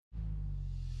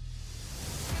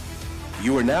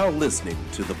You are now listening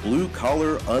to the Blue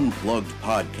Collar Unplugged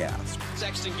podcast.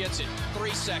 Sexton gets it.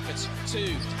 3 seconds.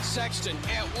 2. Sexton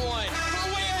at 1. For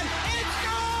the win. It's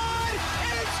gone!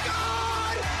 It's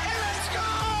gone! It's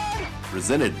gone!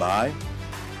 Presented by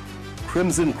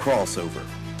Crimson Crossover,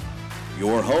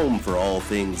 your home for all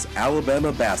things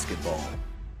Alabama basketball.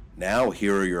 Now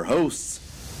here are your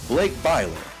hosts, Blake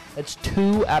Byler. That's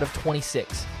 2 out of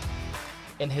 26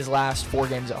 in his last 4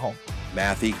 games at home.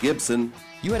 Mathey Gibson.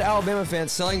 You had Alabama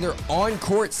fans selling their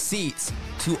on-court seats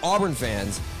to Auburn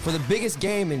fans for the biggest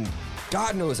game in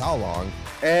God knows how long.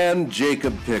 And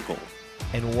Jacob Pickle.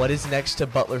 And what is next to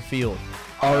Butler Field?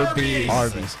 Arby's.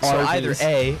 So either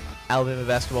A, Alabama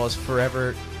basketball is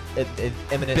forever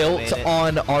imminent Built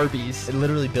on Arby's. It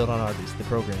literally built on Arby's, the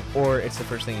program. Or it's the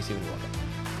first thing you see when you walk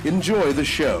in. Enjoy the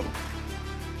show.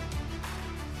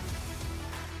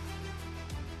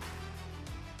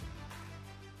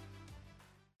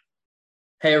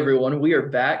 Hey everyone, we are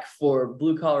back for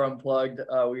Blue Collar Unplugged.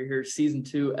 We're here season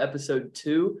 2, episode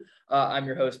 2. I'm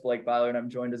your host, Blake Byler, and I'm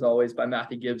joined as always by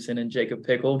Mathey Gibson and Jacob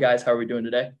Pickle. Guys, how are we doing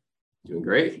today? Doing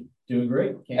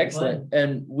great. Excellent.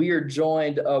 And we are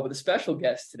joined with a special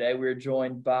guest today. We are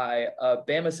joined by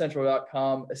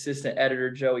BamaCentral.com assistant editor,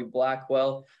 Joey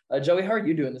Blackwell. Joey, how are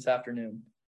you doing this afternoon?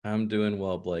 I'm doing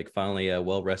well, Blake. Finally,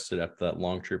 well rested after that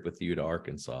long trip with you to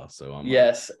Arkansas. So I'm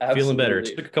absolutely feeling better.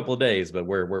 It took a couple of days, but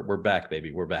we're back,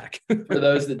 baby. We're back. For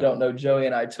those that don't know, Joey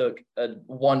and I took a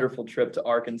wonderful trip to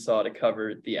Arkansas to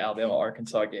cover the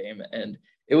Alabama-Arkansas game, and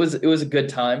it was a good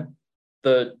time.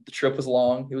 The trip was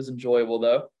long. It was enjoyable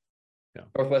though. Yeah.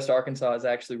 Northwest Arkansas is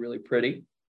actually really pretty.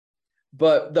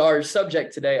 But our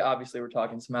subject today, obviously, we're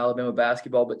talking some Alabama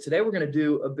basketball, but today we're going to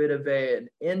do a bit of an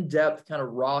in-depth kind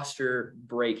of roster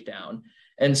breakdown.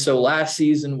 And so last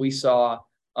season, we saw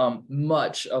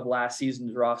much of last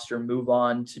season's roster move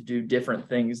on to do different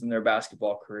things in their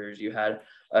basketball careers. You had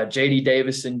J.D.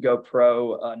 Davison go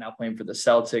pro, now playing for the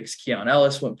Celtics. Keon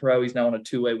Ellis went pro. He's now on a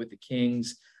two-way with the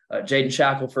Kings. Jaden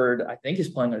Shackelford, I think, is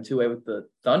playing on a two-way with the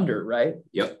Thunder, right?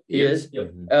 Yep. He is.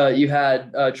 Yep. You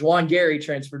had Juwan Gary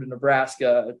transferred to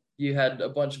Nebraska. You had a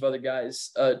bunch of other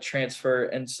guys transfer.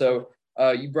 And so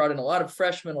you brought in a lot of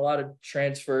freshmen, a lot of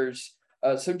transfers.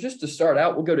 So just to start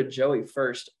out, we'll go to Joey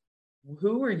first.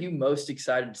 Who are you most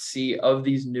excited to see of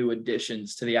these new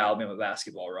additions to the Alabama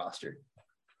basketball roster?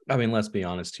 I mean, let's be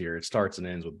honest here. It starts and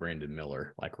ends with Brandon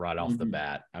Miller, like right off the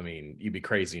bat. I mean, you'd be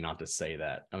crazy not to say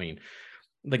that. I mean,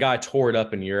 the guy tore it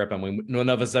up in Europe. I mean, none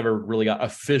of us ever really got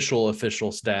official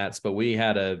stats, but we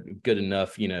had a good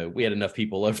enough, we had enough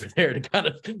people over there to kind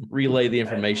of relay the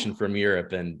information from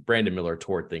Europe, and Brandon Miller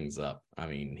tore things up. I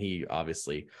mean, he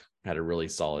obviously had a really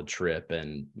solid trip.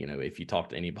 And, if you talk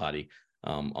to anybody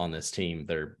on this team,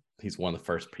 he's one of the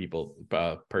first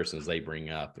persons they bring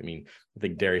up. I mean, I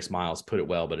think Darius Miles put it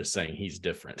well, but is saying he's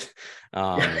different.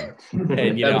 And,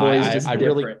 I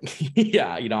really,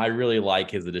 I really like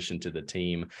his addition to the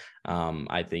team.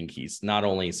 I think he's not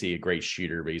only is he a great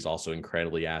shooter, but he's also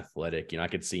incredibly athletic. I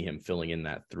could see him filling in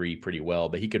that 3 pretty well,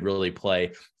 but he could really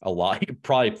play a lot. He could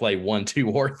probably play 1,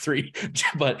 2, or 3,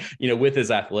 but, with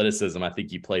his athleticism, I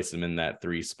think you place him in that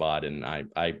 3 spot. And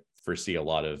I foresee a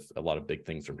lot of big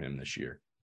things from him this year.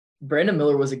 Brandon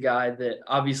Miller was a guy that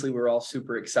obviously we're all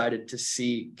super excited to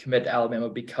see commit to Alabama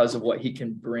because of what he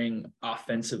can bring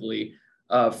offensively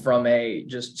from a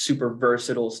just super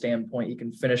versatile standpoint. He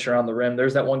can finish around the rim.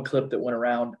 There's that one clip that went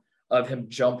around of him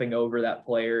jumping over that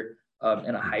player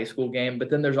in a high school game. But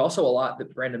then there's also a lot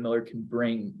that Brandon Miller can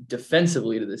bring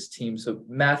defensively to this team. So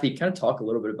Mathey, kind of talk a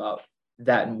little bit about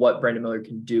that and what Brandon Miller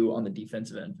can do on the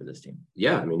defensive end for this team.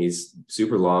 Yeah, I mean, he's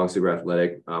super long, super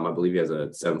athletic. I believe he has a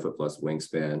 7-foot plus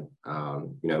wingspan.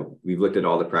 We've looked at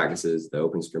all the practices, the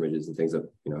open scrimmages and things that,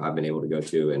 I've been able to go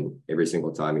to, and every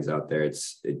single time he's out there,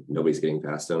 nobody's getting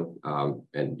past him.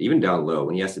 And even down low,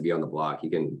 when he has to be on the block, he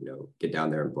can, get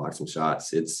down there and block some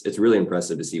shots. It's really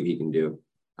impressive to see what he can do.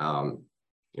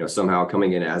 Somehow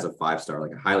coming in as a 5-star,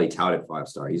 like a highly touted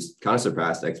 5-star, he's kind of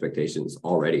surpassed expectations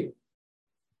already.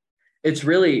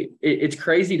 It's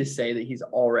crazy to say that he's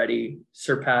already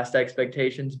surpassed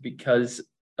expectations because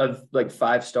of like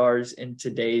 5 stars in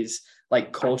today's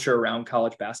like culture around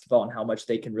college basketball and how much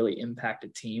they can really impact a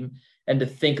team. And to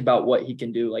think about what he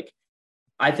can do, like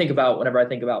whenever I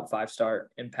think about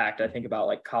 5-star impact, I think about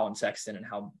like Colin Sexton and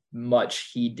how much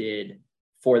he did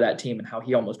for that team and how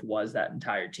he almost was that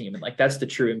entire team. And like, that's the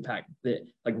true impact that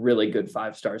like really good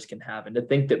 5 stars can have. And to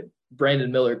think that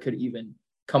Brandon Miller could even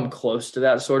come close to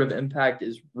that sort of impact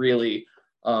is really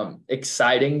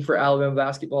exciting for Alabama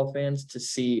basketball fans to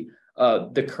see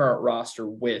the current roster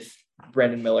with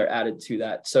Brandon Miller added to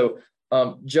that. So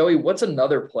Joey, what's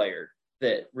another player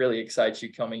that really excites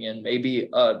you coming in? Maybe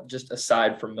just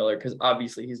aside from Miller, because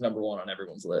obviously he's number one on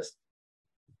everyone's list.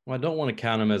 Well, I don't want to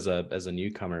count him as a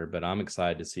newcomer, but I'm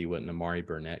excited to see what Namari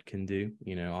Burnett can do.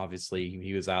 Obviously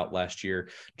he was out last year.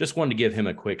 Just wanted to give him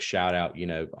a quick shout out.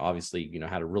 Obviously,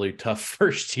 had a really tough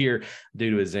first year due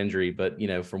to his injury, but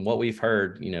from what we've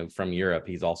heard, from Europe,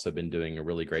 he's also been doing a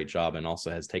really great job and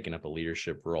also has taken up a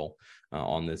leadership role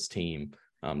on this team,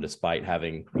 despite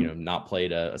having, not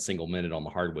played a single minute on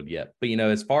the hardwood yet. But,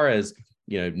 as far as,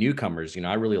 newcomers,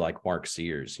 I really like Mark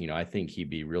Sears. I think he'd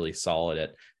be really solid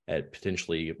at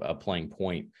potentially playing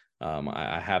point.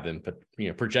 I have him,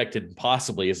 projected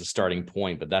possibly as a starting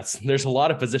point, but there's a lot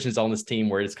of positions on this team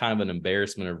where it's kind of an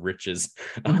embarrassment of riches.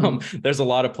 There's a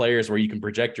lot of players where you can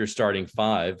project your starting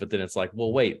five, but then it's like,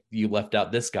 well, wait, you left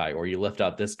out this guy or you left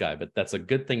out this guy, but that's a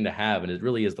good thing to have. And it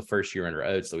really is the first year under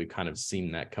Oates that we've kind of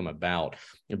seen that come about.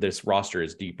 This roster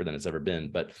is deeper than it's ever been,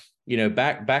 but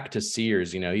back to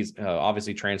Sears, he's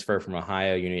obviously transferred from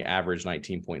Ohio. He averaged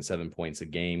 19.7 points a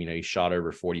game. He shot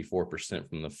over 44%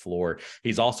 from the floor.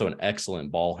 He's also an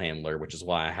excellent ball handler, which is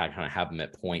why I kind of have him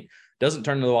at point. Doesn't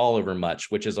turn the ball over much,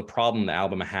 which is a problem that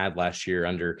Alabama had last year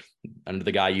under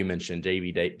the guy you mentioned,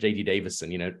 J.D.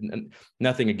 Davison.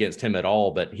 Nothing against him at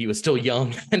all, but he was still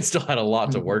young and still had a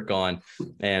lot to work on,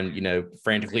 and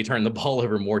frantically turned the ball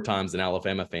over more times than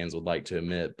Alabama fans would like to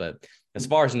admit. But as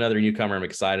far as another newcomer I'm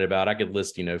excited about, I could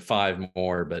list 5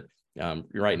 more, but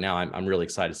right now I'm really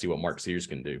excited to see what Mark Sears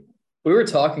can do. We were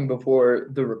talking before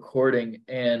the recording,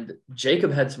 and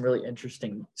Jacob had some really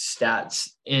interesting stats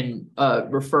in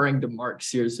referring to Mark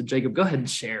Sears. So, Jacob, go ahead and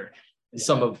share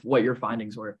some of what your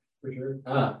findings were. For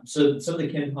sure. So some of the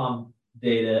KenPom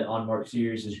data on Mark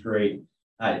Sears is great.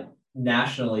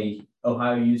 Nationally,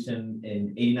 Ohio used him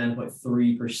in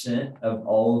 89.3% of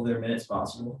all of their minutes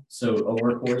possible. So a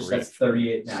workhorse, that's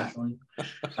 38 nationally,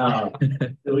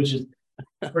 which is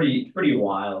pretty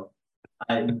wild.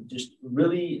 I'm just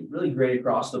really, really great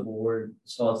across the board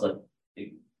as far as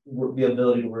the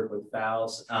ability to work with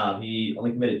fouls. He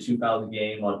only committed 2 fouls a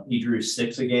game. He drew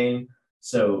 6 a game.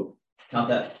 So count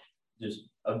that, just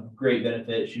a great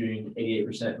benefit, shooting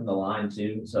 88% from the line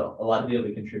too. So a lot to be able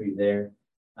to contribute there.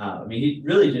 He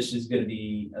really just is going to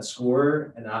be a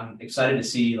scorer, and I'm excited to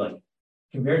see,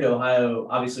 compared to Ohio,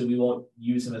 obviously we won't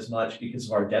use him as much because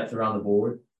of our depth around the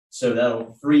board. So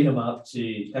that'll free him up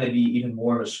to kind of be even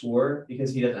more of a scorer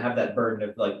because he doesn't have that burden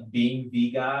of being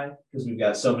the guy, because we've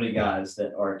got so many guys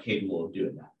that are capable of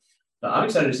doing that. So I'm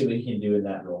excited to see what he can do in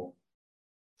that role.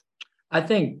 I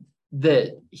think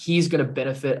that he's going to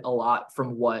benefit a lot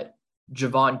from what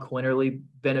Javon Quinterly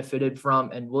benefited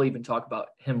from, and we'll even talk about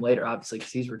him later, obviously,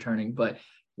 because he's returning. But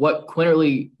what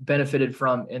Quinterly benefited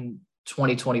from in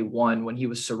 2021 when he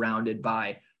was surrounded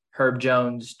by Herb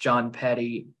Jones, John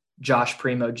Petty, Josh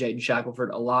Primo, Jaden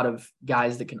Shackelford, a lot of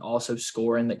guys that can also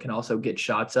score and that can also get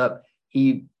shots up.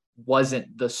 He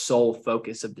wasn't the sole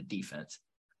focus of the defense,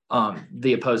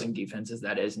 the opposing defenses,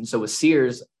 that is. And so with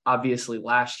Sears, obviously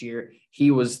last year,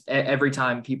 he was, every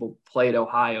time people played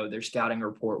Ohio, their scouting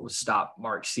report was stop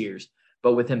Mark Sears.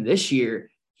 But with him this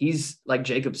year, he's, like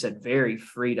Jacob said, very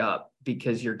freed up,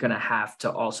 because you're going to have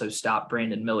to also stop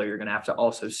Brandon Miller. You're going to have to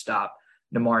also stop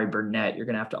Namari Burnett. You're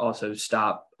going to have to also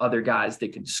stop other guys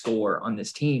that can score on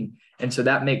this team. And so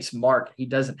that makes Mark, he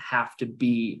doesn't have to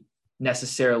be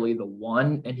necessarily the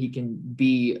one, and he can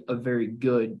be a very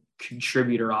good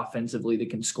contributor offensively that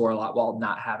can score a lot while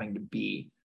not having to be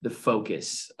the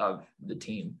focus of the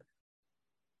team.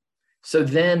 So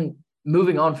then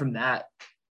moving on from that,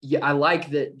 yeah, I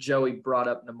like that Joey brought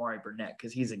up Namari Burnett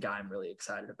because he's a guy I'm really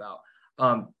excited about.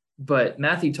 But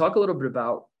Mathey, talk a little bit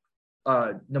about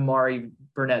Namari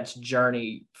Burnett's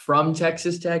journey from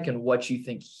Texas Tech and what you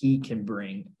think he can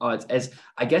bring. As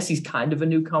I guess he's kind of a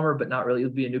newcomer, but not really. He'll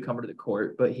be a newcomer to the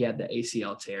court, but he had the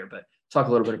ACL tear. But talk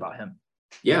a little bit about him.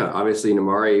 Yeah, obviously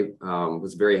Namari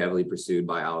was very heavily pursued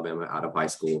by Alabama out of high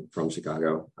school from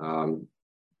Chicago.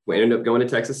 We ended up going to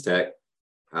Texas Tech.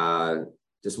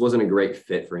 Just wasn't a great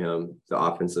fit for him. The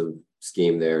offensive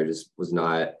scheme there just was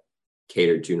not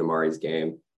catered to Namari's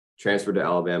game. Transferred to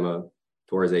Alabama,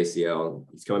 tore his ACL.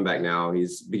 He's coming back now.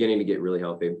 He's beginning to get really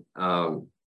healthy. For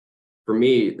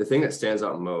me, the thing that stands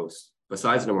out most,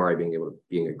 besides Namari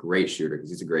being a great shooter, because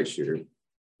he's a great shooter,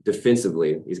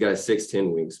 defensively, he's got a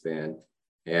 6'10" wingspan.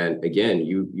 And again,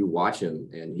 you watch him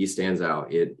and he stands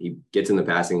out. He gets in the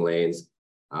passing lanes.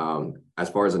 As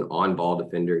far as an on-ball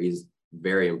defender, he's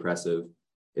very impressive.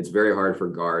 It's very hard for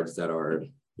guards that are,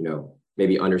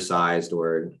 maybe undersized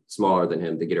or smaller than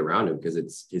him to get around him, because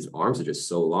his arms are just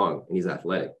so long and he's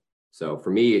athletic. So for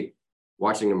me,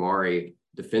 watching Namari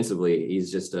defensively,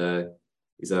 he's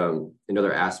he's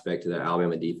another aspect to the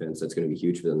Alabama defense that's going to be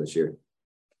huge for them this year.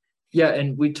 Yeah,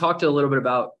 and we talked a little bit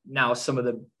about now some of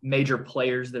the major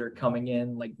players that are coming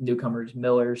in, like newcomers,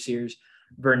 Miller, Sears,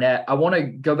 Burnett. I want to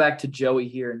go back to Joey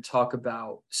here and talk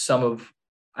about some of,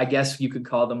 I guess you could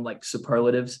call them like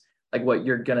superlatives, like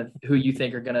who you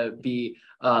think are gonna be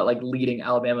like leading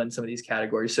Alabama in some of these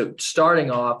categories. So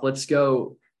starting off, let's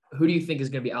go. Who do you think is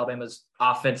going to be Alabama's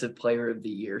offensive player of the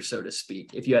year, so to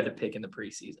speak, if you had to pick in the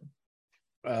preseason?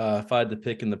 If I had to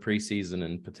pick in the preseason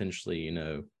and potentially,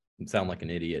 sound like an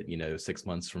idiot, 6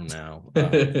 months from now,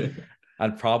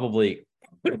 I'd probably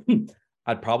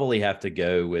have to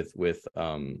go with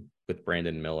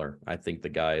Brandon Miller. I think the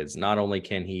guy is not only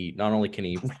can he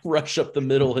rush up the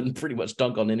middle and pretty much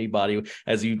dunk on anybody,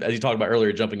 as you talked about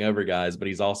earlier, jumping over guys, but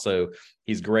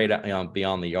he's great at,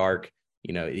 beyond the arc.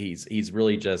 He's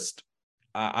really just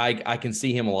I can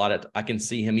see him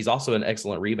he's also an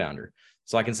excellent rebounder.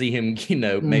 So I can see him,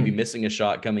 maybe missing a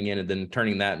shot coming in and then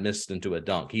turning that missed into a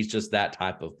dunk. He's just that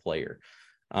type of player.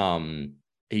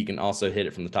 He can also hit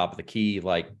it from the top of the key, he's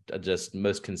one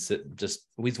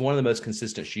of the most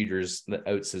consistent shooters that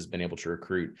Oates has been able to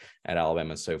recruit at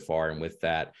Alabama so far. And with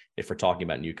that, if we're talking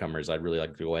about newcomers, I'd really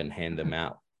like to go ahead and hand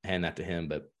that to him.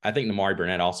 But I think Nimari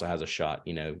Burnett also has a shot.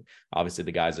 Obviously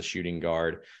the guy's a shooting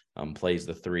guard, plays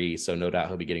the three. So no doubt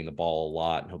he'll be getting the ball a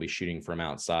lot and he'll be shooting from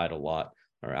outside a lot,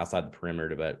 or outside the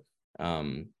perimeter. But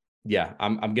yeah,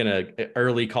 I'm gonna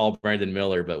early call Brandon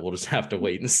Miller, but we'll just have to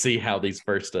wait and see how this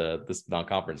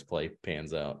non-conference play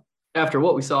pans out. After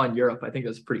what we saw in Europe, I think it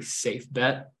was a pretty safe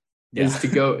bet is to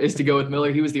go with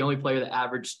Miller. He was the only player that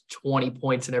averaged 20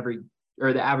 points that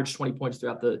averaged 20 points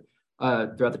throughout the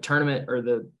tournament or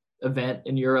the event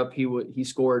in Europe. He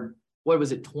scored, what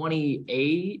was it,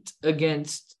 28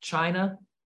 against China?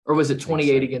 Or was it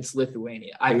 28 against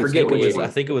Lithuania? I forget what it was. I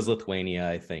think it was Lithuania,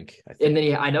 I think. And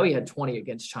then I know he had 20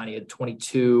 against China. He had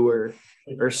 22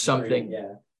 or something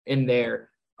in there.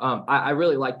 I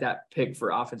really like that pick for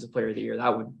Offensive Player of the Year.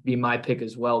 That would be my pick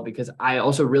as well, because I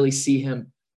also really see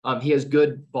him. He has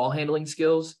good ball handling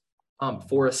skills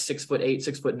for a 6'8",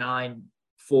 6'9"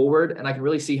 forward. And I can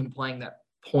really see him playing that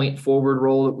point forward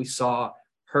role that we saw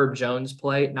Herb Jones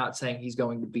play. Not saying he's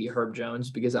going to be Herb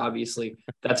Jones, because obviously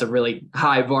that's a really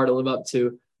high bar to live up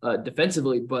to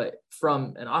defensively. But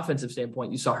from an offensive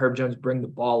standpoint, you saw Herb Jones bring the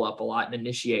ball up a lot and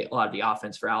initiate a lot of the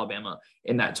offense for Alabama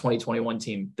in that 2021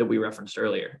 team that we referenced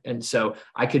earlier. And so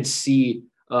I could see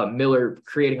Miller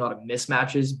creating a lot of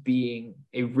mismatches, being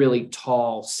a really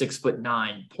tall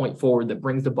 6'9" point forward that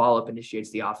brings the ball up,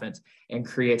 initiates the offense, and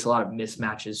creates a lot of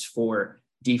mismatches for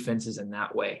defenses in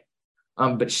that way.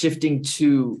 But shifting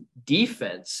to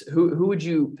defense, who would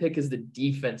you pick as the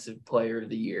defensive player of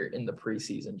the year in the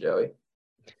preseason, Joey?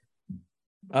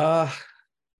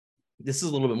 This is a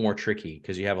little bit more tricky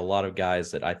because you have a lot of guys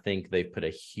that I think they've put a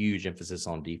huge emphasis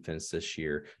on defense this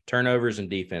year. Turnovers and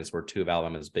defense were two of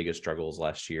Alabama's biggest struggles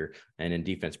last year, and in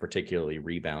defense, particularly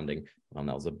rebounding. That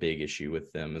was a big issue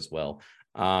with them as well.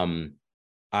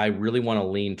 I really want to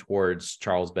lean towards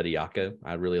Charles Bediako.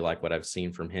 I really like what I've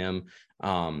seen from him.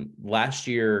 Last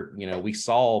year, we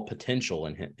saw potential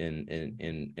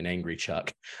in Angry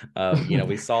Chuck.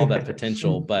 We saw that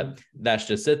potential, but that's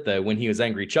just it though. When he was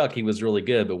Angry Chuck, he was really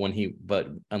good, but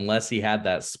unless he had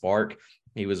that spark,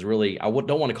 he was really,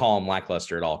 don't want to call him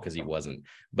lackluster at all, because he wasn't,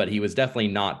 but he was definitely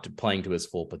not playing to his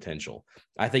full potential.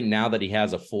 I think now that he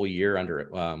has a full year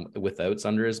with Oates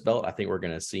under his belt, I think we're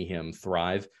going to see him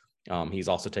thrive. He's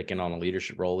also taken on a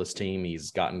leadership role this team.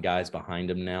 He's gotten guys behind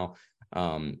him now.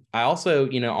 I also,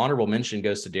 honorable mention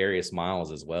goes to Darius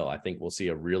Miles as well. I think we'll see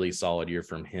a really solid year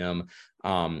from him.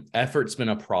 Effort's been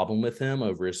a problem with him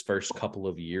over his first couple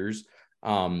of years.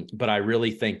 But I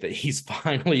really think that he's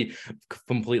finally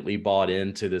completely bought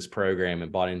into this program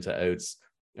and bought into Oates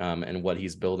and what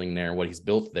he's building there and what he's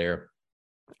built there.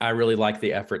 I really like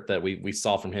the effort that we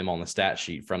saw from him on the stat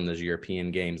sheet from those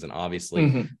European games. And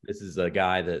obviously this is a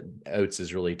guy that Oates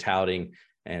is really touting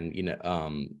and,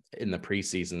 in the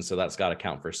preseason. So that's got to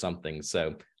count for something.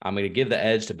 So I'm going to give the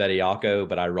edge to Bediako,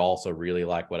 but I also really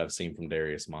like what I've seen from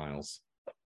Darius Miles.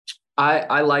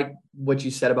 I like what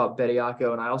you said about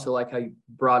Bediako, and I also like how you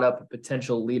brought up a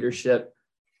potential leadership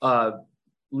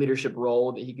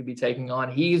role that he could be taking on.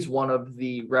 He's one of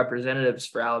the representatives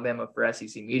for Alabama for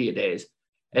SEC Media Days.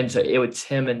 And so it's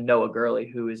him and Noah Gurley,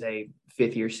 who is a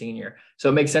fifth-year senior. So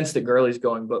it makes sense that Gurley's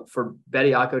going, but for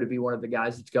Bediako to be one of the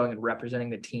guys that's going and representing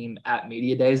the team at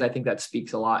Media Days, I think that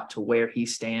speaks a lot to where he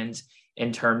stands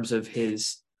in terms of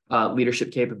his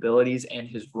leadership capabilities and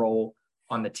his role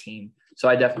on the team. So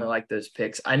I definitely like those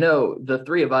picks. I know the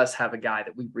three of us have a guy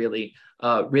that we really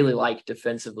like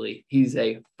defensively. He's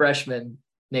a freshman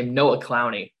named Noah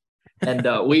Clowney. And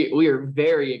we are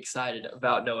very excited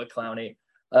about Noah Clowney.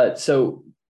 So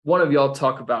one of y'all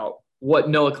talk about what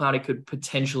Noah Clowney could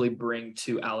potentially bring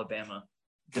to Alabama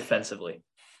defensively.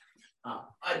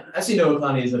 I see Noah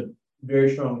Clowney as a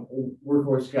very strong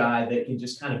workhorse guy that can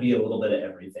just kind of be a little bit of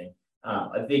everything.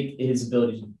 I think his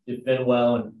ability to defend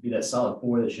well and be that solid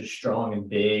four that's just strong and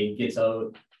big, gets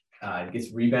out,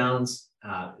 gets rebounds,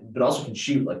 but also can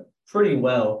shoot like pretty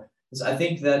well. So I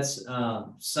think that's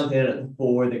something at the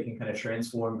four that can kind of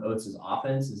transform Oates'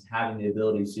 offense, is having the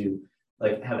ability to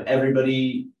like have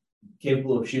everybody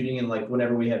capable of shooting. And like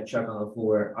whenever we have Chuck on the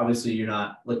floor, obviously you're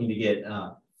not looking to get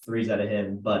threes out of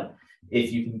him, but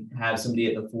if you can have somebody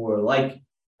at the four like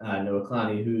Noah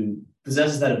Clowney, who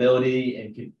possesses that ability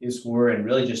and can score and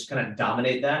really just kind of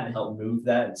dominate that and help move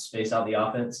that and space out the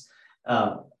offense,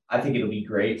 I think it'll be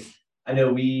great. I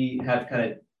know we have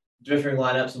kind of differing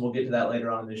lineups, and we'll get to that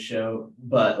later on in this show,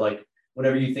 but like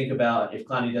whenever you think about if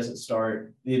Clowney doesn't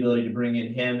start, the ability to bring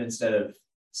in him instead of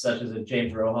such as a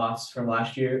James Rojas from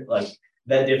last year, like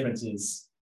that difference is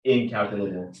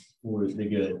incalculable for the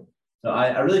good. So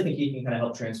I really think he can kind of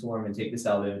help transform and take this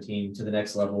Alabama team to the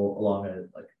next level along a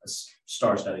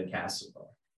star-studded cast as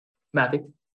well. Mathey?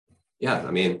 Yeah,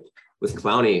 I mean, with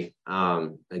Clowney,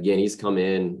 again, he's come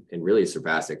in and really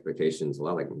surpassed expectations, a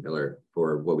lot like Miller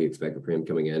for what we expected for him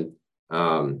coming in.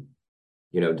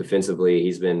 Defensively,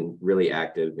 he's been really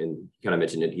active, and you kind of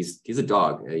mentioned it. He's a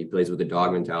dog. He plays with a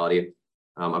dog mentality.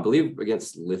 I believe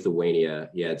against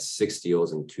Lithuania, he had 6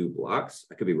 steals and 2 blocks.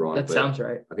 I could be wrong. That sounds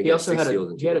right. I think he also had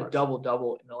a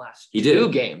double-double in the last 2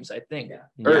 games, I think.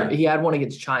 Yeah. Or he had one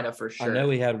against China for sure. I know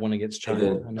he had one against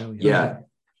China.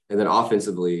 And then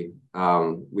offensively,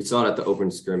 we saw it at the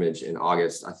open scrimmage in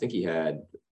August. I think he had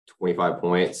 25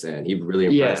 points, and he really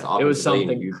impressed offensively. It was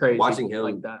something crazy. Watching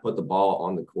him put the ball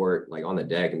on the court, like on the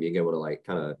deck, and being able to like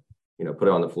kind of, put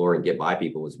it on the floor and get by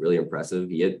people was really impressive.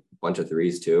 He hit a bunch of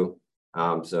threes too.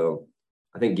 So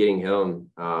I think getting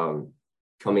him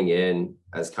coming in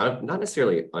as kind of not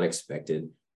necessarily unexpected,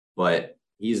 but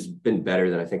he's been better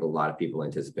than I think a lot of people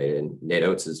anticipated. And Nate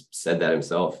Oates has said that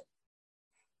himself.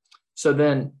 So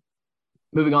then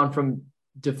moving on from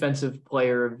defensive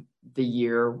player of the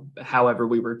year, however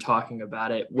we were talking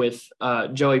about it, with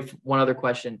Joey, one other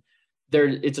question.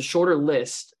 It's a shorter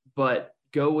list, but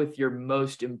go with your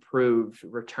most improved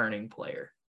returning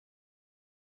player.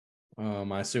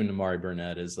 I assume Namari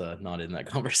Burnett is not in that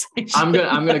conversation. I'm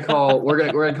gonna call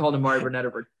Namari Burnett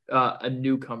a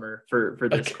newcomer for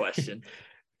this question.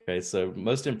 Okay, so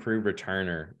most improved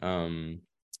returner.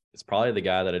 It's probably the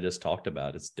guy that I just talked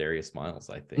about. It's Darius Miles,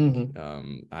 I think.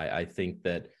 Mm-hmm. I think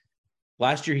that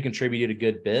last year he contributed a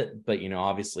good bit, but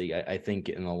obviously I think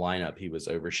in the lineup he was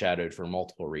overshadowed for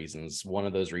multiple reasons. One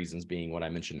of those reasons being what I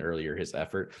mentioned earlier, his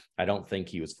effort. I don't think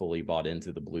he was fully bought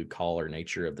into the blue collar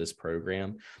nature of this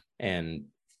program. And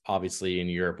obviously in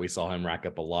Europe, we saw him rack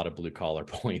up a lot of blue collar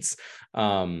points.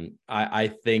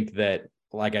 I think that,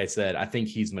 like I said, I think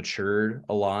he's matured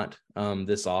a lot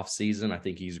this offseason. I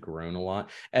think he's grown a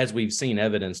lot, as we've seen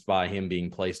evidenced by him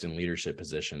being placed in leadership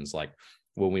positions. Like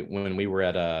when we were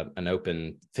at an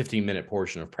open 15-minute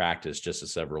portion of practice just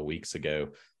several weeks ago,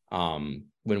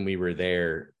 when we were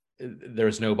there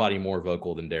was nobody more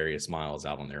vocal than Darius Miles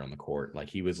out on there on the court. Like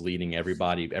he was leading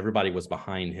everybody. Everybody was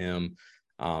behind him.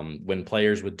 When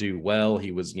players would do well,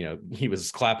 he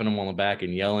was clapping them on the back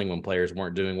and yelling. When players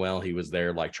weren't doing well, he was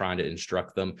there like trying to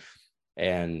instruct them.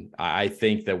 And I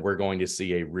think that we're going to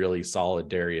see a really solid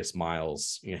Darius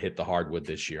Miles hit the hardwood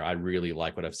this year. I really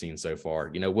like what I've seen so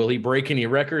far. Will he break any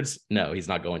records? No, he's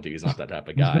not going to. He's not that type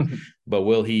of guy. But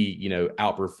will he,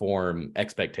 outperform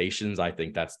expectations? I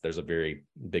think there's a very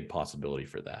big possibility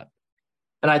for that.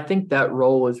 And I think that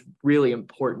role is really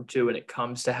important too when it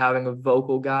comes to having a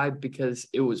vocal guy, because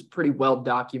it was pretty well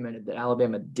documented that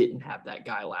Alabama didn't have that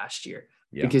guy last year.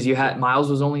 Yeah. Because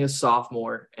Miles was only a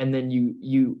sophomore, and then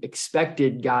you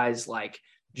expected guys like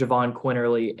Javon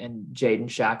Quinterly and Jaden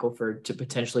Shackelford to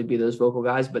potentially be those vocal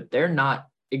guys, but they're not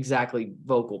exactly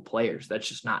vocal players. That's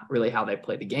just not really how they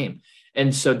play the game.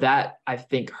 And so that, I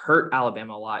think, hurt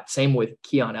Alabama a lot. Same with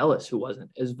Keon Ellis, who wasn't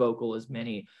as vocal as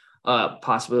many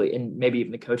possibly, and maybe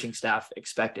even the coaching staff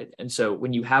expected. And so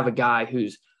when you have a guy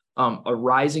who's a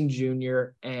rising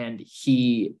junior, and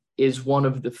he is one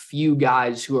of the few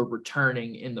guys who are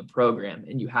returning in the program,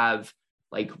 and you have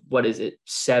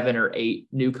 7 or 8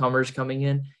 newcomers coming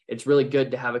in, it's really good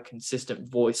to have a consistent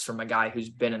voice from a guy who's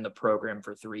been in the program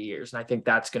for 3 years. And I think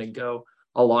that's going to go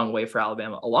a long way for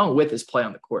Alabama, along with his play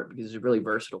on the court, because he's a really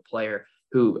versatile player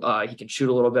who he can shoot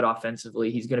a little bit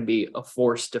offensively. He's going to be a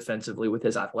force defensively with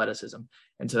his athleticism.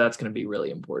 And so that's going to be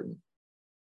really important.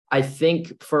 I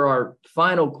think for our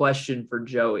final question for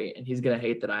Joey, and he's going to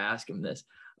hate that I ask him this,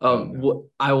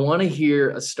 I want to hear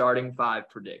a starting five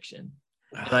prediction.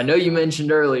 And I know you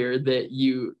mentioned earlier that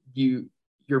you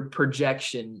were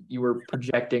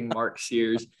projecting Mark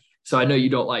Sears. So I know you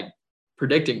don't like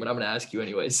predicting, but I'm going to ask you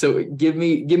anyway. So give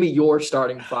me your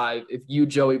starting five. If you,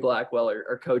 Joey Blackwell,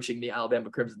 are coaching the Alabama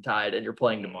Crimson Tide and you're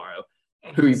playing tomorrow,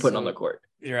 who are you putting on the court?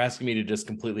 You're asking me to just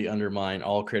completely undermine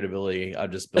all credibility I've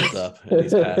just built up in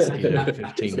these past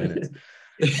 15 minutes.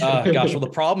 Gosh, well, the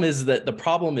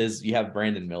problem is you have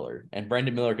Brandon Miller, and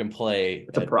Brandon Miller can play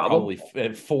probably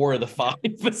at 4 of the 5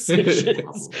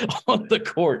 positions on the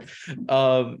court.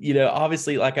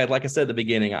 Obviously, like I said at the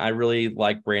beginning, I really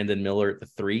like Brandon Miller at the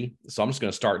 3, so I'm just going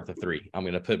to start at the 3. I'm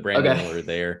going to put Brandon Miller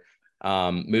there.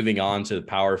 Moving on to the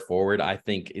power forward, I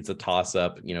think it's a toss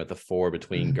up, at the 4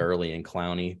 between Gurley and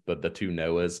Clowney, but the 2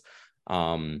 Noahs.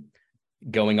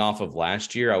 Going off of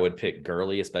last year, I would pick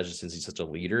Gurley, especially since he's such a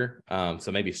leader.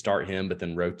 So maybe start him, but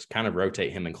then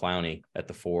rotate him and Clowney at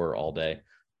the 4 all day.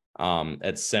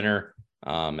 At center,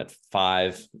 at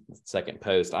 5, second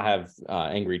post, I have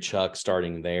Angry Chuck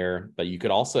starting there. But you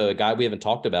could also, a guy we haven't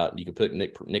talked about, you could put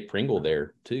Nick Pringle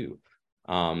there too.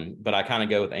 But I kind of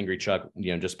go with Angry Chuck,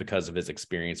 just because of his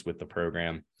experience with the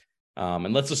program.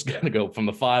 And let's just go from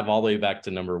the 5 all the way back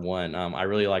to number 1. I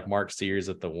really like Mark Sears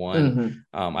at the 1.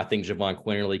 I think Javon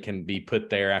Quinterly can be put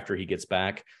there after he gets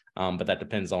back. But that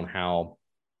depends on how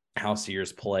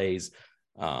Sears plays,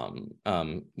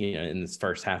 in this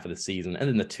first half of the season. And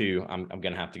then the 2, I'm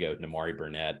going to have to go with Namari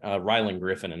Burnett. Rylan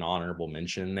Griffin, an honorable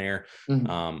mention there.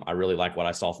 I really like what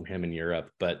I saw from him in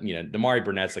Europe. But, Namari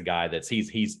Burnett's a guy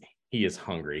he is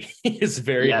hungry. He is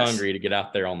very hungry to get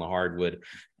out there on the hardwood.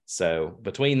 So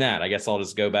between that, I guess I'll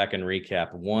just go back and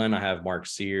recap. 1, I have Mark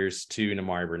Sears. 2,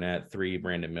 Namari Burnett. 3,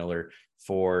 Brandon Miller.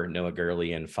 4, Noah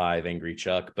Gurley. And 5, Angry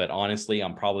Chuck. But honestly,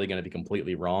 I'm probably going to be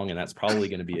completely wrong, and that's probably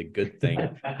going to be a good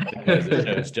thing because it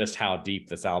shows just how deep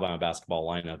this Alabama basketball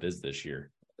lineup is this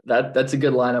year. That's a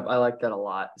good lineup. I like that a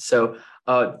lot. So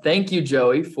thank you,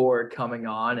 Joey, for coming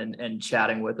on and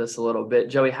chatting with us a little bit.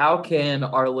 Joey, how can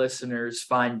our listeners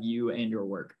find you and your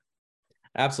work?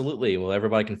 Absolutely. Well,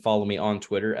 everybody can follow me on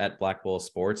Twitter at Blackwell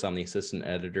Sports. I'm the assistant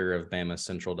editor of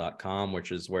BamaCentral.com,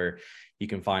 which is where you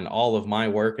can find all of my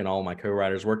work and all of my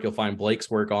co-writers' work. You'll find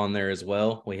Blake's work on there as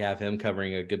well. We have him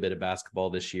covering a good bit of basketball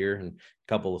this year and a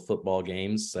couple of football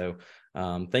games. So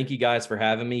thank you guys for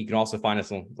having me. You can also find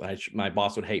us on, my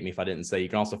boss would hate me if I didn't say, you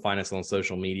can also find us on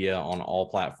social media on all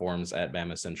platforms at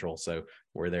Bama Central. So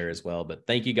we're there as well. But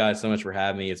thank you guys so much for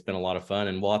having me. It's been a lot of fun,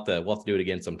 and we'll have to do it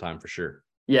again sometime for sure.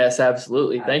 Yes,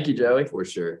 absolutely. Thank you, Joey. For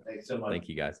sure. Thanks so much. Thank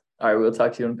you, guys. All right, we'll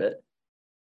talk to you in a bit.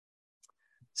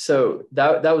 So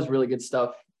that was really good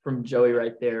stuff from Joey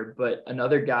right there. But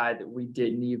another guy that we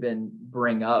didn't even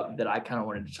bring up that I kind of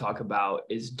wanted to talk about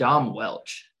is Dom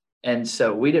Welch. And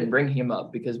so we didn't bring him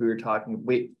up because we were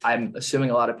talking. I'm assuming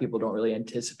a lot of people don't really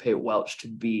anticipate Welch to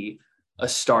be a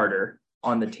starter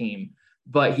on the team.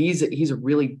 But he's a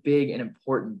really big and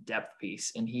important depth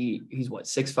piece. And he's what,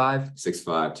 6'5"?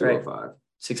 6'5", 205. Right?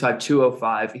 6'5",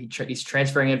 205. He's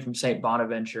transferring in from St.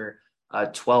 Bonaventure,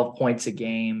 12 points a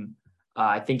game.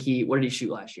 I think what did he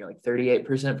shoot last year? Like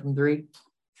 38% from 3?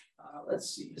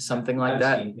 Let's see. Something like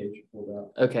that.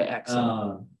 Okay,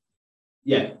 excellent.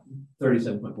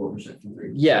 37.4% from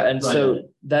 3. Yeah, and so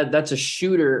that's a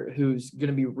shooter who's going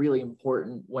to be really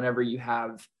important whenever you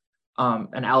have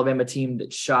an Alabama team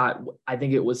that shot, I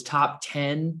think it was top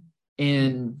 10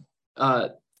 in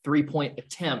 3-point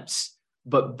attempts,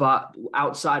 but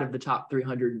outside of the top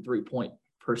 300 3-point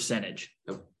percentage.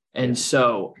 And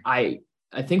so I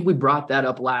think we brought that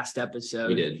up last episode.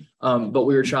 We did. But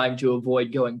we were trying to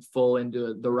avoid going full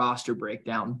into the roster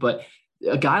breakdown. But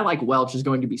a guy like Welch is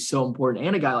going to be so important,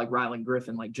 and a guy like Rylan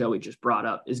Griffin, like Joey just brought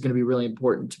up, is going to be really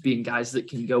important to being guys that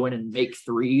can go in and make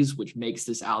threes, which makes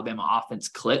this Alabama offense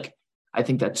click. I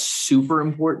think that's super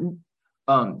important.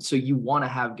 So you want to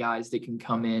have guys that can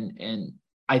come in, and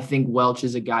I think Welch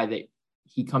is a guy that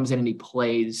he comes in and he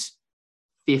plays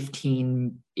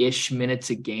 15-ish minutes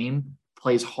a game,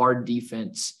 plays hard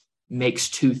defense, makes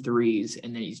 2 threes,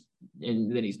 and then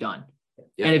he's done.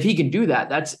 Yeah. And if he can do that,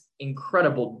 that's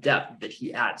incredible depth that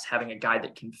he adds, having a guy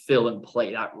that can fill and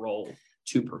play that role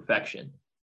to perfection.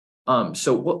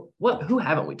 So who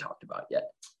haven't we talked about yet?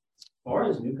 As far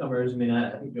as newcomers, I mean,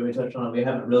 I think Joey touched on it. We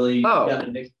haven't really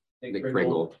gotten Nick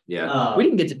Pringle. Yeah. We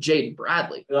didn't get to Jaden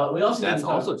Bradley. Well, we also that's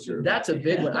also true. That's a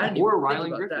big one. Or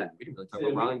Rylan Griffin. We didn't really talk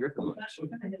about Rylan Griffin much.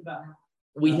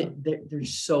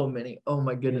 There's so many. Oh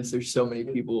my goodness, there's so many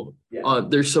people. Yeah.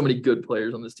 There's so many good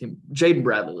players on this team. Jaden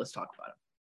Bradley, let's talk about him.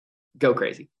 Go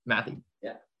crazy. Mathey.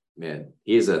 Yeah. Man,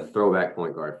 he is a throwback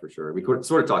point guard for sure. We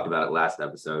sort of talked about it last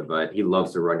episode, but he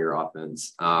loves to run your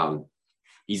offense.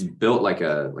 He's built like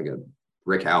a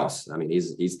brick house. I mean,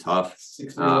 he's tough.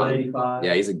 6'3", 185.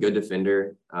 Yeah, he's a good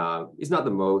defender. He's not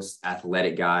the most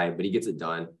athletic guy, but he gets it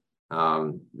done.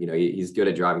 He's good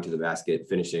at driving to the basket,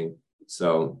 finishing.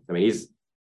 So, I mean,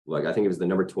 I think it was the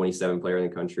number 27 player in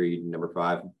the country, number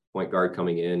 5 point guard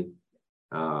coming in,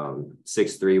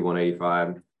 6'3",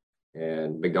 185.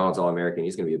 And McDonald's All-American.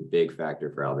 He's going to be a big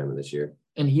factor for Alabama this year.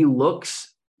 And he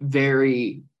looks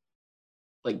very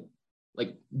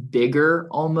like bigger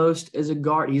almost as a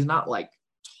guard. He's not like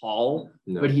tall,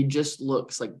 but he just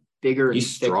looks like bigger and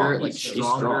thicker, like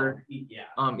stronger. He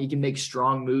can make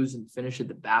strong moves and finish at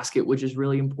the basket, which is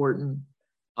really important.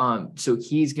 So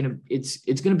it's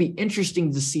gonna be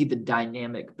interesting to see the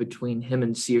dynamic between him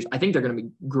and Sears. I think they're gonna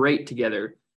be great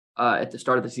together at the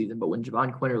start of the season, but when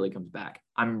Javon Quinterly comes back,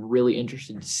 I'm really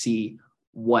interested to see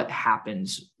what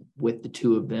happens with the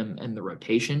two of them and the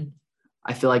rotation.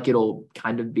 I feel like it'll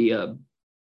kind of be a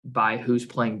by who's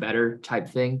playing better type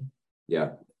thing.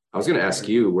 Yeah. I was going to ask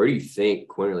you, where do you think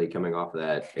Quinterly, coming off of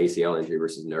that ACL injury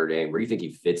versus Notre Dame, where do you think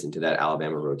he fits into that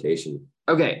Alabama rotation?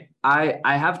 Okay. I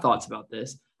have thoughts about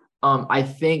this. I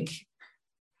think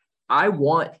I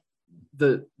want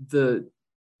the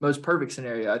most perfect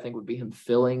scenario, I think, would be him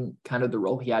filling kind of the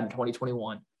role he had in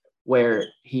 2021, where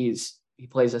he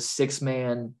plays a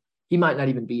 6-man. He might not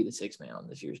even be the 6-man on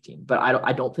this year's team, but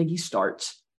I don't think he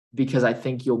starts, because I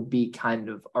think you'll be kind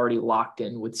of already locked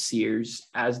in with Sears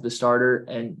as the starter,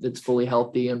 and it's fully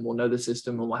healthy, and we'll know the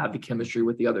system and we'll have the chemistry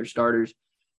with the other starters.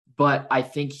 But I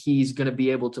think he's going to be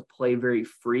able to play very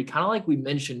free, kind of like we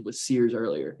mentioned with Sears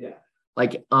earlier. Yeah.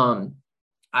 Like,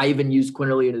 I even used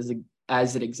Quinterly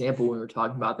as an example when we were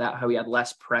talking about that, how he had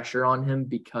less pressure on him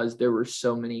because there were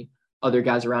so many other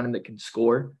guys around him that can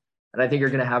score. And I think you're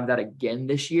going to have that again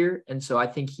this year. And so I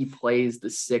think he plays the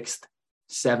 6th,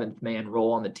 7th man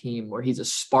role on the team, where he's a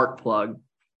spark plug.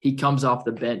 He comes off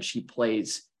the bench. He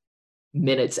plays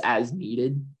minutes as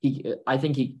needed. I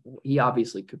think he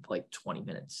obviously could play 20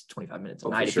 minutes, 25 minutes a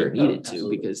night if he needed to,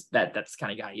 because that's the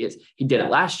kind of guy he is. He did it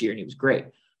last year and he was great.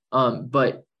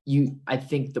 But I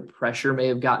think the pressure may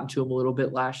have gotten to him a little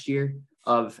bit last year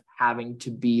of having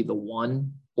to be the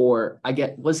one, or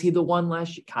was he the one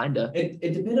last year? Kind of. It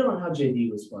depended on how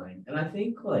JD was playing. And I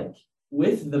think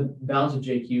with the balance of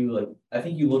JQ, I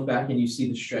think you look back and you see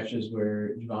the stretches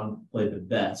where Javon played the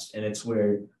best, and it's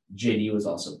where JD was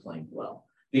also playing well,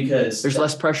 because there's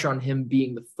less pressure on him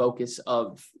being the focus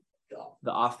of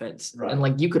the offense. Right.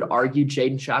 And you could argue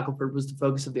Jaden Shackelford was the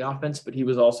focus of the offense, but he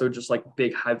was also just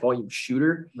big high volume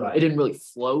shooter. Right. It didn't really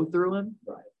flow through him.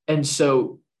 Right. And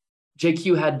so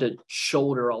JQ had to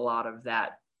shoulder a lot of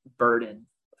that burden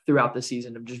throughout the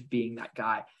season of just being that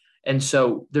guy. And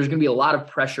so there's going to be a lot of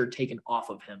pressure taken off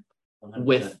of him 100%.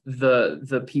 With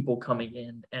the people coming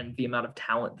in and the amount of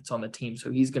talent that's on the team.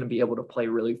 So he's going to be able to play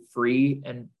really free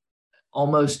and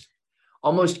almost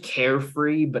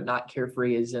carefree, but not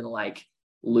carefree as in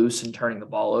loose and turning the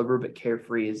ball over, but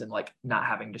carefree as in not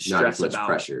having to stress about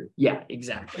pressure. Yeah,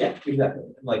 exactly. Yeah, exactly.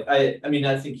 I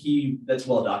think that's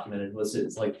well documented, was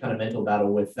his kind of mental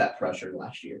battle with that pressure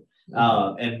last year.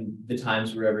 And the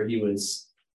times wherever he was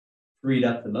freed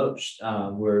up the most,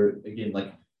 where again,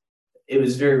 it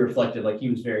was very reflective. He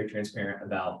was very transparent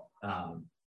about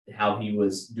how he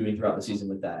was doing throughout the season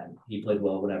with that. He played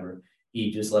well, whatever.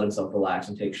 He just let himself relax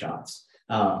and take shots.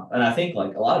 And I think a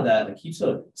lot of that, he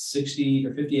took 60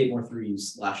 or 58 more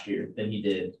threes last year than he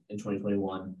did in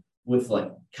 2021, with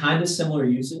kind of similar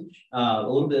usage, a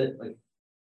little bit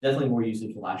definitely more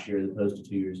usage last year as opposed to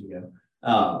 2 years ago.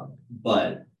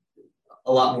 But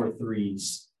a lot more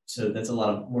threes. So that's a lot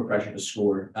of more pressure to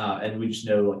score. And we just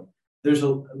know there's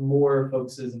more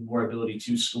focuses and more ability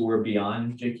to score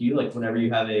beyond JQ. Whenever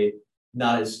you have a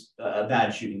not as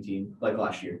bad shooting team like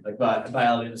last year, by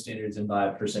Alabama standards and by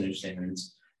percentage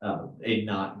standards, a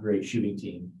not great shooting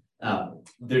team,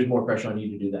 there's more pressure on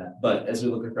you to do that. But as we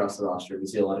look across the roster, we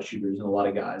see a lot of shooters and a lot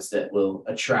of guys that will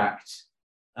attract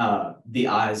the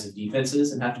eyes of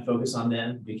defenses and have to focus on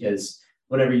them, because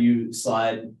whenever you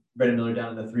slide Brandon Miller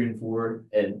down in the 3 and 4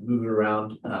 and move it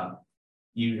around,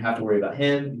 you have to worry about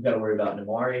him. You've got to worry about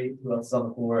Namari, who else is on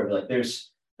the floor.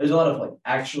 There's a lot of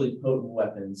actually potent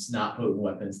weapons, not potent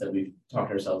weapons, that we've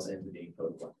talked ourselves into being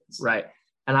potent weapons. Right.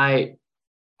 And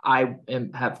I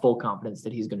have full confidence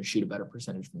that he's going to shoot a better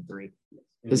percentage from 3,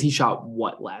 because he shot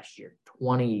what last year?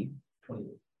 28.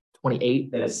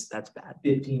 That's bad.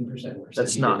 15% worse.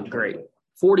 That's not great.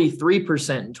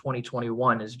 43% in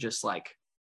 2021 is just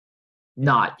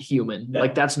not human. No.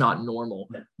 Like, that's not normal.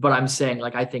 No. But I'm saying,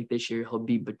 like, I think this year he'll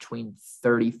be between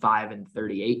 35 and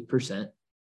 38%,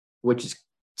 which is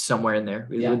somewhere in there.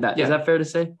 Yeah. Is that fair to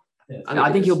say? Yeah.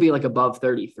 I think he'll be like above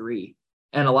 33.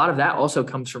 And a lot of that also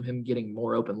comes from him getting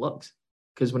more open looks.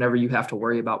 Because whenever you have to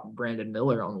worry about Brandon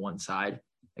Miller on one side,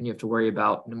 and you have to worry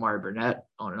about Namari Burnett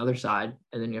on another side,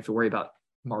 and then you have to worry about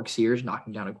Mark Sears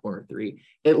knocking down a corner three,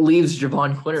 it leaves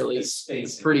Javon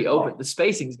Quinterly pretty open. The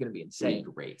spacing is going to be insane.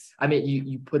 Great. I mean,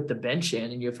 you put the bench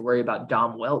in, and you have to worry about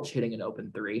Dom Welch hitting an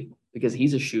open three because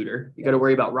he's a shooter. You got to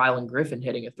worry about Rylan Griffin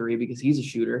hitting a three because he's a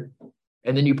shooter.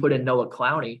 And then you put in Noah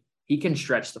Clowney. He can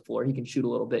stretch the floor. He can shoot a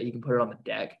little bit. He can put it on the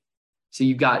deck. So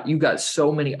you've got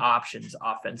so many options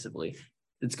offensively.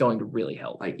 It's going to really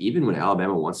help. Like, even when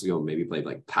Alabama wants to go maybe play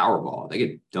like power ball, they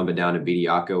could dump it down to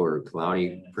Bediako or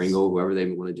Clowney, Pringle, whoever they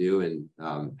want to do,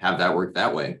 and have that work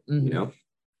that way, Mm-hmm. you know?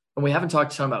 And we haven't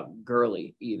talked a ton about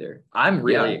Gurley either. I'm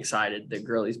really excited that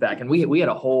Gurley's back. And we had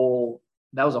a whole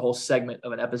segment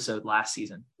of an episode last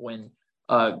season when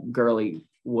Gurley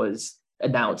was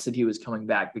announced that he was coming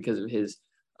back because of his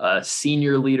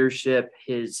senior leadership,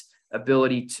 his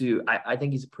ability to, I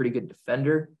think he's a pretty good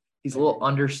defender. He's a little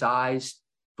undersized,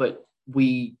 but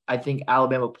I think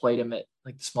Alabama played him at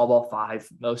like the small ball 5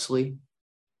 mostly.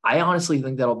 I honestly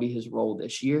think that'll be his role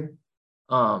this year.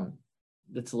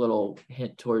 That's a little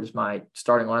hint towards my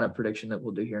starting lineup prediction that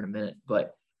we'll do here in a minute.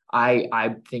 But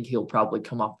I think he'll probably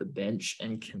come off the bench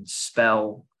and can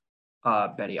spell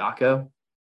Bediako.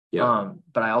 Yeah.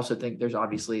 But I also think there's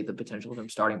obviously the potential of him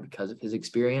starting because of his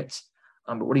experience.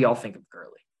 But what do y'all think of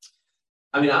Gurley?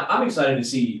 I mean, I'm excited to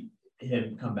see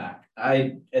him come back.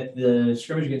 At the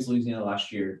scrimmage against Louisiana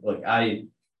last year, like, I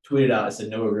tweeted out, I said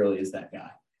Noah Gurley is that guy.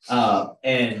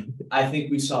 And I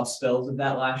think we saw spells of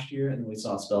that last year, and we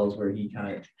saw spells where he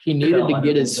needed to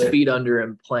get his feet under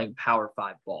him playing Power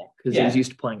 5 ball because he was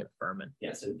used to playing at Furman.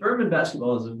 Yeah, so Furman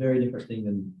basketball is a very different thing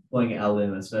than playing at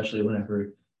Alabama, especially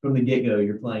whenever from the get-go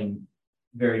you're playing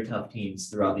very tough teams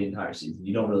throughout the entire season.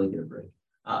 You don't really get a break.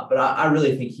 But I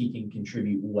really think he can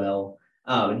contribute well.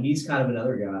 And he's kind of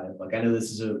another guy. Like, I know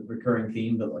this is a recurring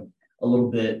theme, but like a little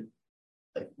bit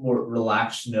like more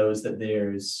relaxed, knows that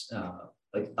there's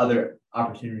like other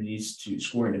opportunities to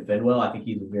score and defend well. I think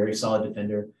he's a very solid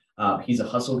defender. He's a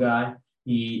hustle guy.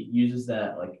 He uses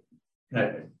that like kind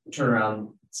of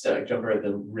turnaround step jumper at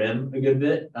the rim a good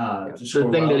bit. The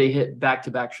thing that he hit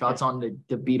back-to-back shots on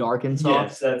to beat Arkansas.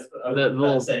 Yes, that's the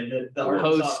little the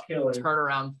post killer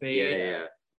turnaround fade. Yeah.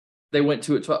 They went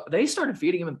to it. They started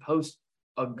feeding him in post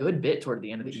a good bit toward the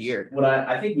end of the year. What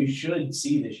I think we should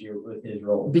see this year with his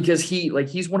role. Because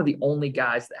he's one of the only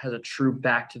guys that has a true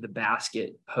back to the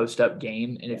basket post up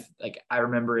game. And if I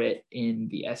remember it in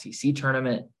the SEC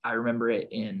tournament, I remember it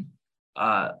in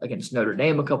against Notre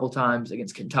Dame a couple times,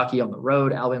 against Kentucky on the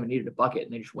road. Alabama needed a bucket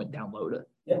and they just went down low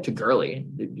to Gurley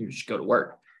and you just go to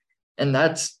work. And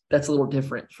that's a little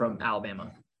different from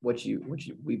Alabama, which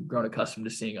we've grown accustomed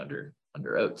to seeing under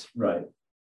Oates. Right.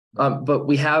 But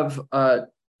we have,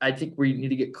 I think we need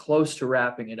to get close to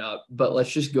wrapping it up, but let's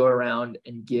just go around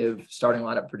and give starting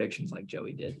lineup predictions like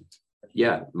Joey did.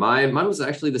 Yeah, mine was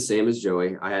actually the same as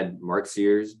Joey. I had Mark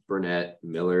Sears, Burnett,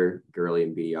 Miller, Gurley,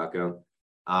 and Bediako.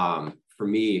 For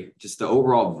me, just the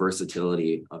overall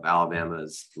versatility of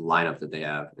Alabama's lineup that they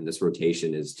have and this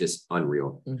rotation is just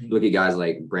unreal. Mm-hmm. Look at guys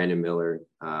like Brandon Miller,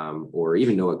 or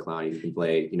even Noah Clowney, who can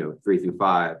play, 3 through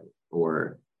 5,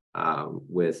 or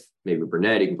with maybe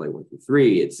Burnett, he can play 1 through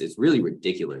 3. It's really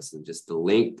ridiculous. And just the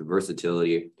length, the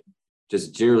versatility,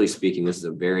 just generally speaking, this is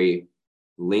a very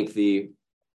lengthy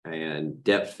and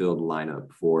depth-filled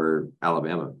lineup for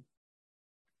Alabama.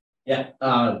 Yeah.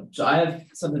 So I have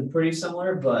something pretty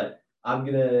similar, but I'm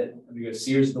gonna go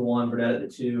Sears at the 1, Burnett at the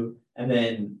 2, and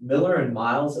then Miller and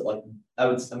Miles at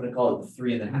I'm gonna call it the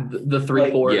 3.5. The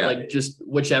 3-4, just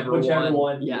whichever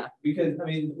one. Yeah. Because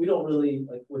we don't really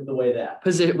with the way that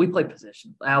we play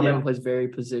position. Alabama plays very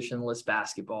positionless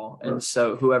basketball. And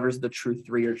so whoever's the true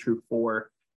 3 or true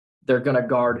 4, they're gonna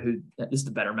guard who is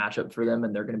the better matchup for them,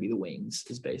 and they're gonna be the wings,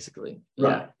 is basically.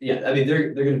 Right. Yeah.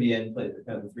 They're gonna be in play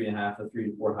kind of the 3.5, the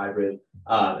 3 to 4 hybrid.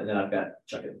 And then I've got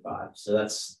Chuck at 5. So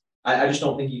that's I just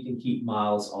don't think you can keep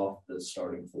Miles off the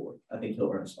starting floor. I think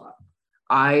he'll earn a spot.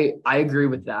 I agree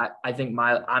with that. I think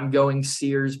I'm going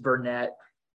Sears, Burnett.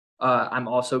 I'm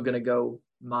also going to go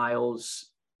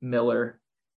Miles, Miller,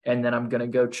 and then I'm going to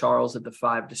go Charles at the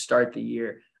 5 to start the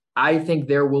year. I think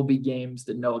there will be games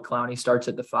that Noah Clowney starts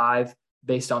at the 5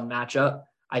 based on matchup.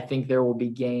 I think there will be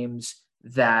games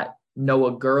that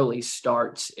Noah Gurley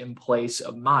starts in place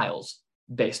of Miles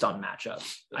based on matchup.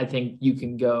 I think you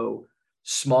can go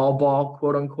small ball,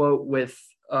 quote unquote, with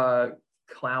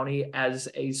Clowney as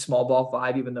a small ball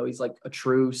 5, even though he's like a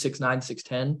true 6'9",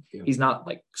 6'10". Yeah. He's not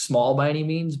like small by any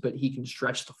means, but he can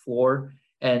stretch the floor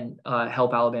and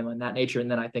help Alabama in that nature.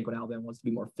 And then I think when Alabama wants to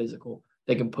be more physical,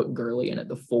 they can put Gurley in at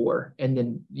the 4, and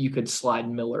then you could slide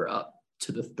Miller up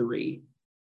to the 3.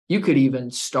 You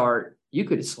could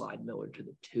slide Miller to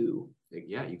the 2.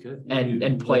 Yeah, you could.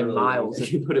 And play Miles.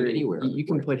 You can put him anywhere. You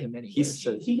can put him anywhere.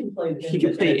 He can play. He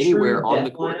can play anywhere on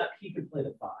the court. Lineup, he could play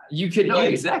the 5. You could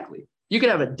exactly. You could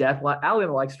have a depth line.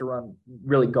 Alabama likes to run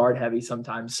really guard heavy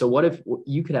sometimes. So what if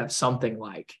you could have something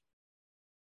like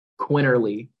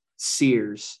Quinterly,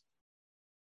 Sears,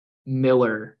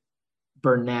 Miller,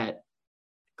 Burnett,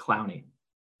 Clowney?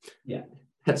 Yeah.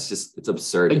 It's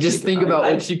absurd. And just think about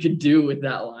what you could do with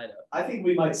that lineup. I think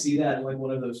we might see that in like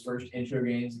one of those first intro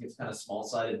games. It gets kind of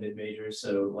small-sided mid-majors.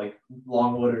 So like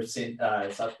Longwood or South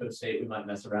Dakota State, we might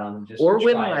mess around and just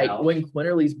when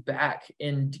Quinterly's back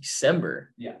in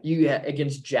December, yeah,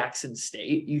 against Jackson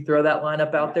State, you throw that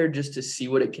lineup out there just to see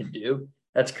what it can do.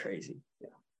 That's crazy. Yeah.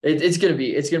 It's gonna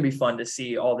be fun to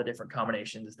see all the different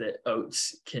combinations that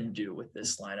Oates can do with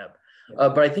this lineup.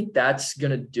 But I think that's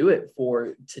going to do it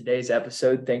for today's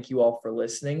episode. Thank you all for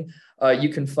listening. You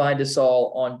can find us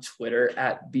all on Twitter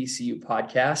at BCU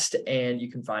Podcast, and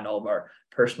you can find all of our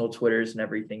personal Twitters and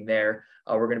everything there.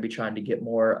 We're going to be trying to get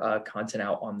more content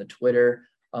out on the Twitter,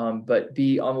 but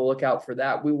be on the lookout for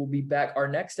that. We will be back. Our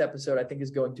next episode, I think,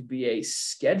 is going to be a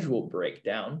schedule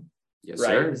breakdown. Yes, right?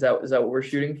 sir. Is that what we're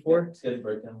shooting for? It's good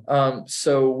breakdown.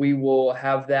 So we will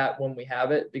have that when we have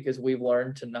it, because we've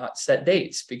learned to not set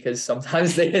dates, because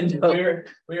sometimes they end up.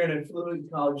 We're in a fluid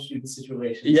college student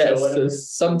situation. Yes, so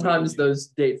sometimes those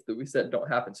dates that we set don't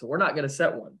happen. So we're not going to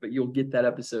set one, but you'll get that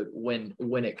episode when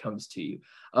it comes to you.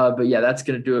 But yeah, that's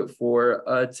going to do it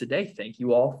for today. Thank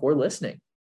you all for listening.